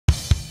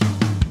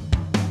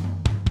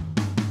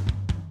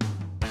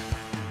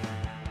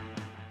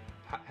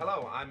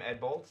Hello, I'm Ed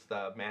Boltz,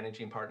 the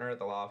managing partner at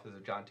the law office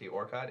of John T.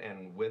 Orcutt,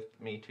 and with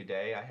me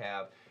today I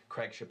have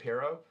Craig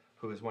Shapiro,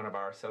 who is one of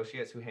our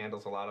associates who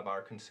handles a lot of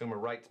our consumer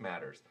rights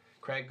matters.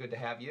 Craig, good to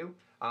have you.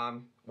 Why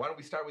don't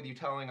we start with you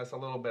telling us a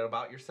little bit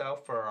about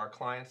yourself for our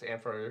clients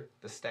and for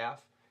the staff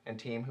and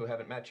team who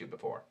haven't met you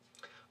before.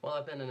 Well,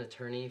 I've been an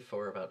attorney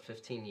for about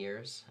 15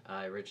 years.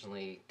 I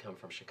originally come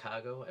from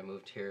Chicago. I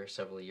moved here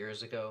several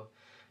years ago.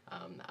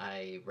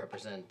 I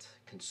represent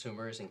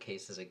consumers in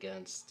cases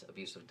against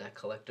abusive debt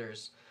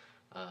collectors.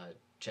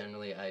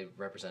 Generally, I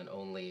represent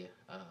only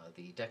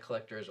the debt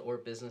collectors or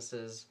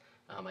businesses.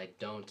 I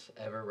don't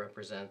ever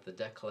represent the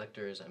debt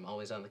collectors. I'm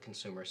always on the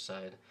consumer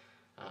side.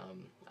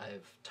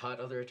 I've taught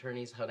other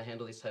attorneys how to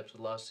handle these types of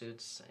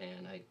lawsuits,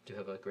 and I do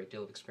have a great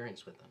deal of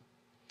experience with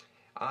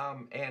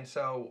them. And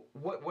so,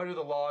 what are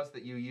the laws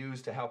that you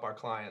use to help our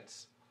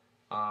clients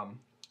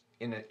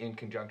in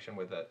conjunction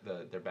with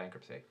their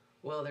bankruptcy?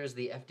 Well, there's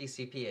the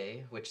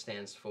FDCPA, which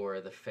stands for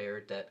the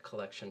Fair Debt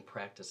Collection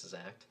Practices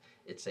Act.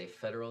 It's a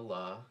federal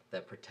law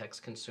that protects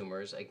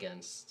consumers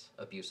against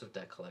abusive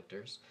debt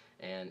collectors,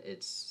 and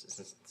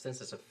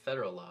since it's a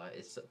federal law,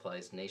 it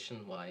applies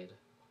nationwide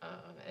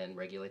and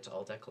regulates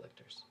all debt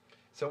collectors.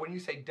 So when you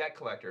say debt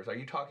collectors, are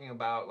you talking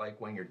about like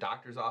when your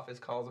doctor's office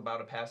calls about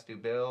a past due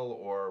bill,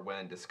 or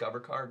when Discover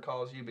Card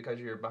calls you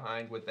because you're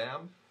behind with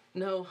them?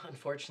 No,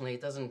 unfortunately,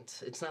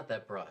 it's not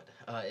that broad.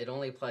 It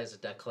only applies to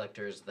debt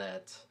collectors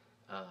that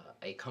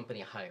a company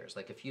hires.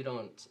 Like if you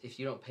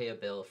don't pay a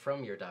bill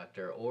from your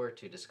doctor or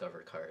to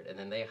Discover Card, and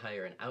then they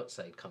hire an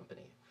outside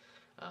company,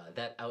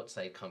 that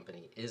outside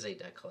company is a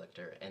debt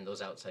collector, and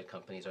those outside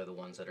companies are the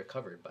ones that are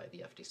covered by the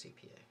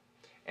FDCPA.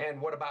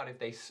 And what about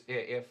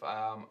if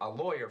a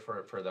lawyer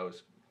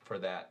for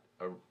that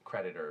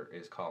creditor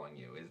is calling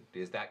you?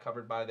 Is that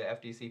covered by the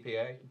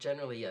FDCPA?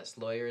 Generally, yes.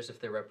 Lawyers, if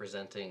they're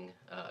representing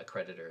a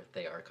creditor,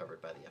 they are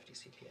covered by the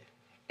FDCPA.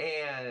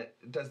 And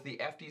does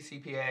the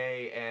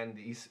FDCPA and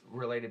these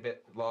related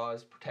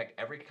laws protect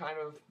every kind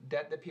of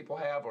debt that people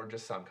have, or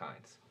just some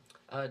kinds?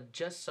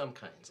 Just some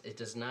kinds. It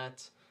does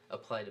not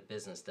apply to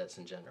business debts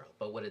in general,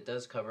 but what it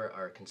does cover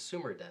are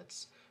consumer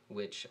debts,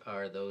 which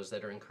are those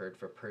that are incurred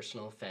for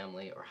personal,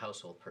 family, or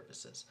household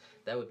purposes.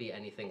 That would be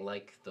anything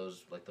like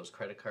those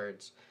credit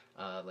cards,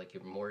 like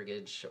your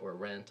mortgage or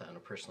rent on a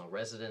personal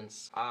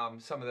residence.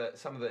 Some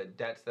of the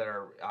debts that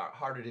are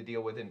harder to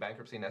deal with in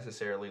bankruptcy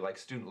necessarily, like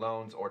student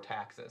loans or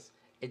taxes.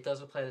 It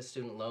does apply to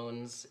student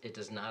loans. It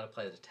does not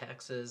apply to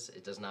taxes.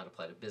 It does not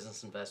apply to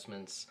business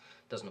investments.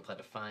 It doesn't apply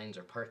to fines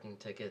or parking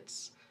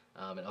tickets.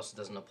 It also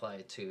doesn't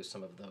apply to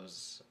some of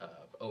those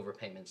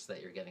overpayments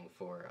that you're getting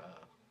for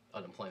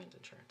unemployment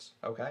insurance.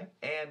 Okay.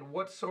 And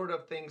what sort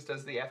of things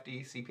does the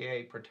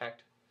FDCPA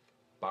protect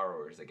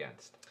borrowers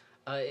against?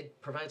 It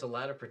provides a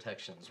lot of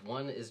protections.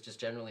 One is just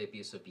generally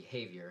abusive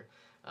behavior.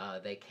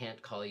 They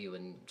can't call you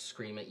and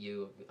scream at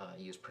you,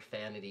 use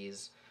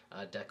profanities.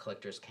 Debt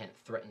collectors can't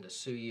threaten to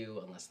sue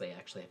you unless they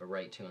actually have a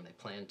right to and they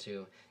plan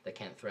to. They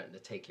can't threaten to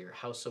take your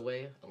house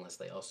away unless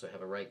they also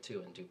have a right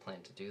to and do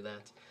plan to do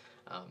that.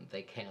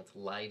 They can't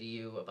lie to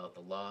you about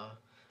the law.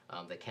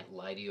 They can't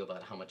lie to you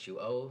about how much you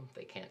owe.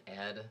 They can't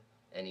add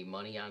any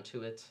money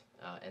onto it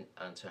and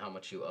onto how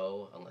much you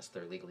owe unless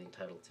they're legally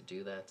entitled to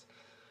do that.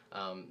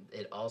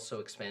 It also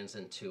expands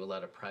into a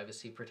lot of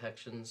privacy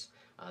protections.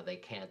 They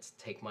can't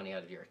take money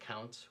out of your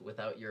account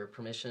without your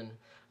permission.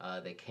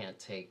 They can't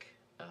take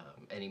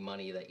any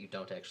money that you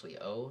don't actually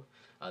owe.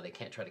 They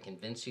can't try to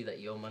convince you that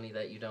you owe money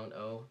that you don't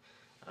owe.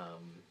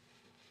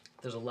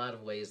 There's a lot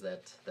of ways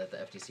that the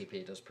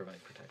FDCPA does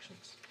provide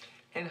protections.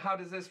 And how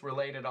does this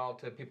relate at all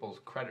to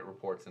people's credit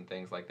reports and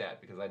things like that?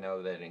 Because I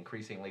know that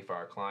increasingly for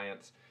our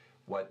clients,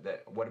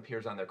 what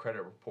appears on their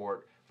credit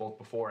report, both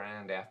before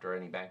and after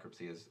any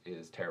bankruptcy,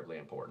 is terribly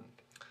important.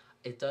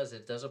 It does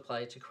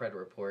apply to credit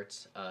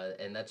reports,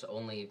 and that's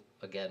only,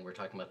 again, we're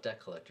talking about debt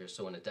collectors,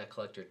 so when a debt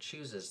collector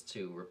chooses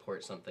to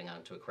report something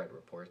onto a credit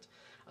report,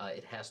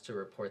 it has to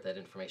report that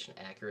information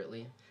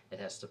accurately. It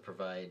has to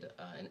provide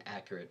an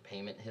accurate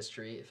payment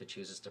history if it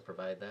chooses to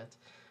provide that.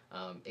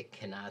 It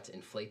cannot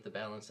inflate the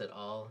balance at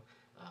all.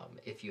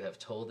 If you have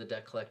told the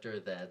debt collector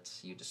that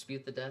you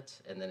dispute the debt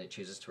and then it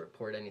chooses to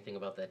report anything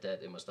about that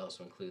debt, it must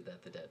also include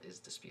that the debt is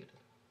disputed.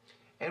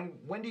 And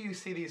when do you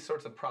see these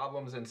sorts of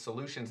problems and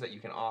solutions that you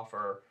can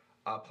offer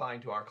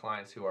applying to our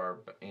clients who are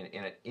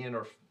in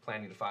or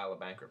planning to file a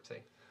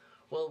bankruptcy?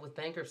 Well, with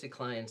bankruptcy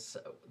clients,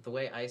 the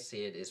way I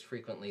see it is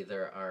frequently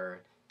there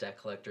are debt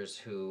collectors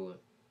who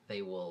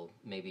they will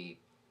maybe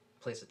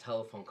place a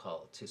telephone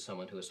call to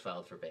someone who has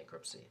filed for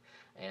bankruptcy,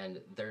 and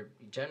they're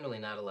generally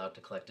not allowed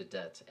to collect a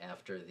debt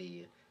after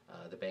the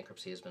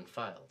bankruptcy has been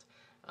filed.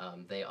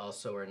 They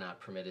also are not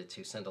permitted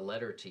to send a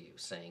letter to you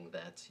saying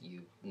that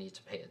you need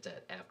to pay a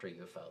debt after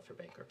you have filed for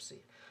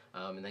bankruptcy.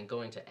 And then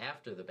going to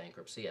after the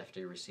bankruptcy,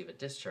 after you receive a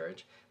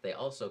discharge, they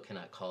also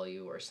cannot call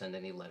you or send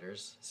any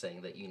letters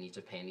saying that you need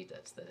to pay any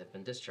debts that have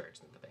been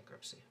discharged in the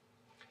bankruptcy.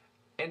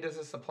 And does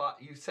this apply?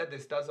 You said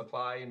this does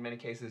apply in many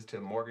cases to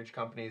mortgage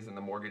companies and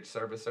the mortgage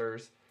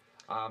servicers.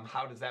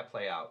 How does that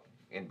play out?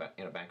 in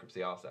a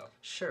bankruptcy also.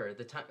 Sure.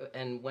 The time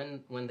and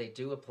when they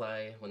do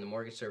apply, when the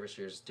mortgage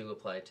servicers do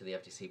apply to the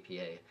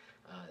FDCPA,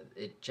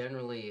 it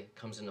generally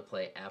comes into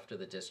play after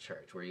the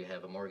discharge, where you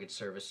have a mortgage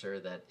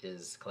servicer that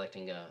is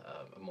collecting a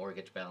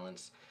mortgage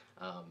balance.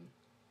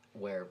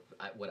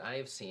 What I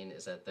have seen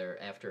is that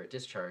after a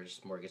discharge,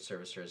 mortgage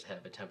servicers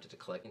have attempted to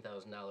collect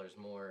 $1,000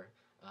 more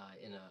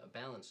in a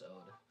balance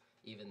owed,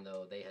 even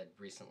though they had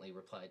recently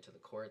replied to the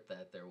court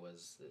that there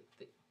was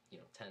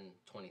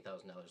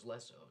 $10,000-$20,000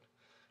 less owed.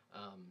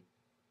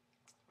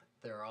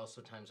 There are also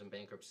times in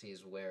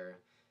bankruptcies where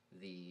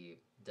the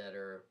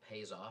debtor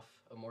pays off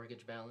a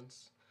mortgage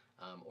balance,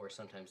 or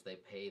sometimes they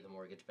pay the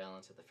mortgage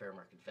balance at the fair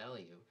market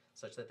value,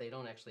 such that they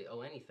don't actually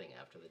owe anything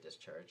after the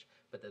discharge,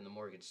 but then the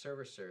mortgage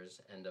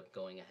servicers end up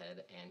going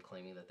ahead and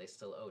claiming that they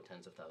still owe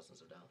tens of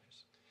thousands of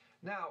dollars.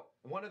 Now,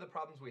 one of the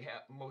problems we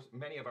have,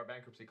 many of our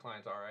bankruptcy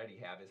clients already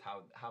have, is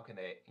how can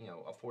they,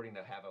 affording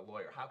to have a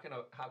lawyer? How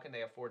can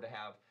they afford to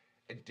have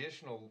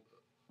additional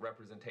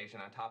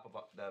representation on top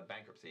of the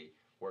bankruptcy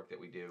work that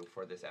we do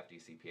for this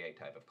FDCPA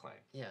type of claim?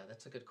 Yeah,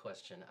 that's a good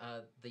question.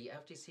 The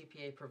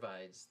FDCPA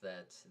provides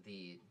that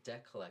the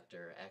debt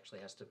collector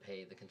actually has to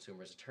pay the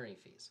consumer's attorney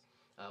fees.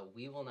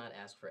 We will not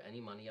ask for any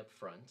money up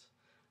front.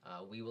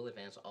 We will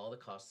advance all the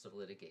costs of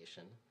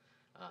litigation.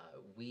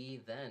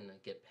 We then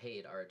get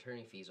paid our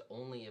attorney fees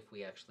only if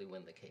we actually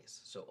win the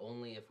case. So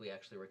only if we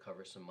actually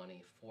recover some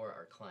money for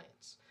our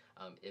clients.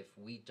 If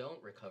we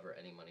don't recover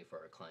any money for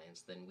our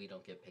clients, then we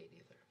don't get paid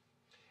either.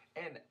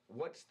 And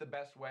what's the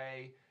best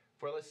way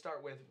let's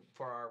start with,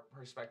 for our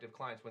prospective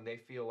clients, when they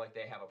feel like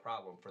they have a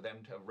problem, for them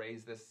to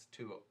raise this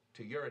to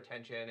your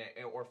attention,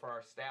 or for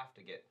our staff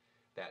to get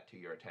that to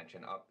your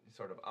attention, up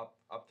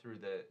through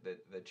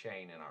the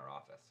chain in our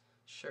office?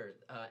 Sure.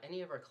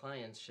 Any of our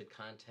clients should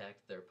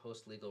contact their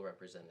post-legal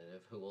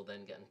representative, who will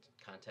then get in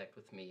contact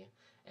with me.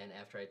 And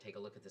after I take a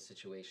look at the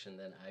situation,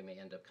 then I may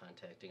end up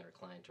contacting our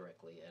client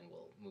directly, and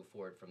we'll move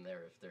forward from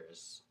there if there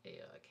is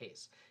a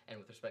case. And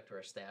with respect to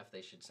our staff,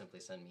 they should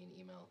simply send me an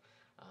email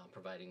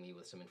providing me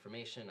with some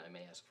information. I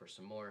may ask for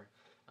some more,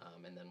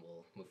 and then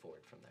we'll move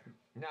forward from there.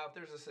 Now, if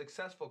there's a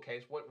successful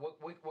case,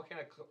 what can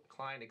a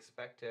client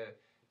expect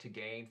to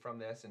gain from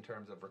this in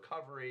terms of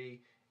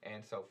recovery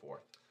and so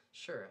forth?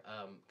 Sure.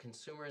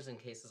 Consumers in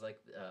cases like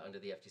under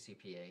the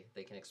FDCPA,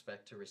 they can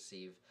expect to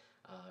receive,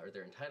 or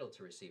they're entitled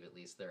to receive at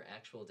least, their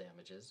actual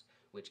damages,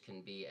 which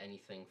can be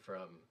anything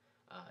from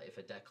if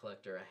a debt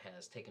collector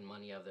has taken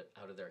money out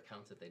of their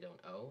account that they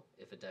don't owe,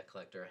 if a debt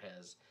collector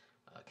has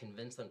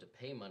convinced them to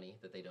pay money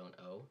that they don't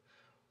owe,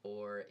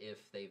 or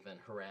if they've been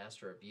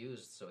harassed or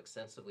abused so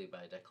extensively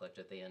by a debt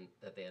collector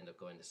that they end up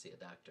going to see a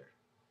doctor.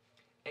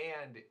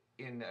 And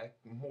in a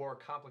more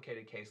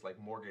complicated case like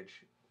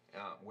mortgage,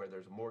 where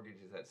there's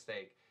mortgages at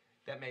stake,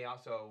 that may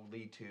also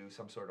lead to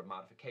some sort of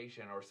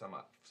modification or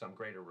some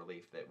greater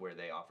relief where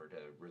they offer to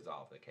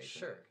resolve the case.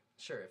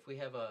 Sure. If we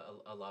have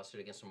a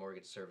lawsuit against a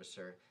mortgage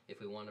servicer, if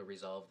we want to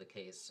resolve the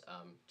case,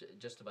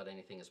 just about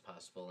anything is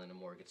possible, and a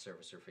mortgage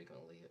servicer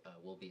frequently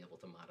will be able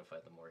to modify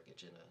the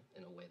mortgage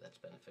in a way that's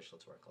beneficial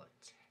to our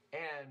clients.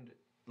 And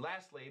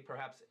lastly,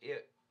 perhaps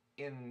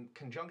in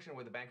conjunction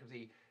with the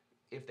bankruptcy,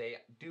 if they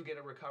do get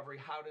a recovery,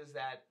 how does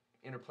that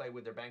interplay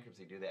with their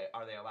bankruptcy?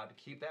 Are they allowed to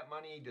keep that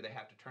money? Do they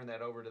have to turn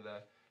that over to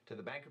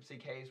the bankruptcy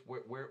case?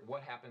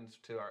 What happens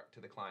to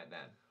the client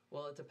then?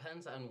 Well, it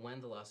depends on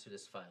when the lawsuit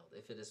is filed.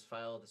 If it is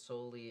filed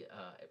solely,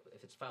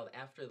 if it's filed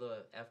after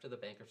the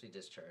bankruptcy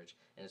discharge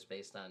and it's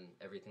based on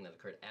everything that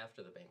occurred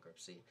after the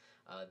bankruptcy,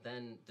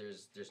 then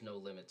there's no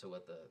limit to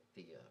what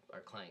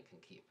our client can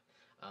keep.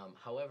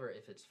 However,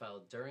 if it's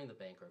filed during the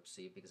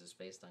bankruptcy because it's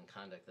based on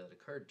conduct that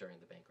occurred during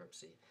the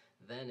bankruptcy,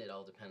 then it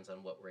all depends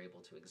on what we're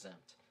able to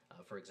exempt.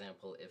 For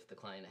example, if the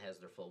client has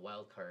their full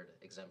wildcard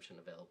exemption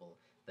available,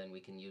 then we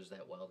can use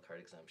that wildcard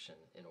exemption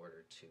in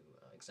order to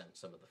exempt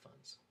some of the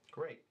funds.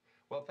 Great.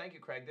 Well, thank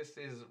you, Craig. This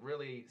is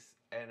really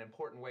an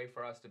important way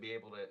for us to be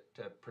able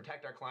to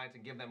protect our clients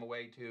and give them a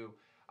way to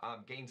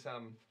gain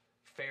some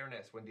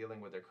fairness when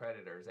dealing with their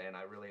creditors. And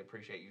I really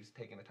appreciate you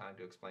taking the time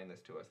to explain this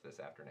to us this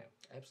afternoon.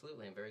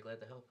 Absolutely. I'm very glad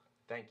to help.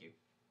 Thank you.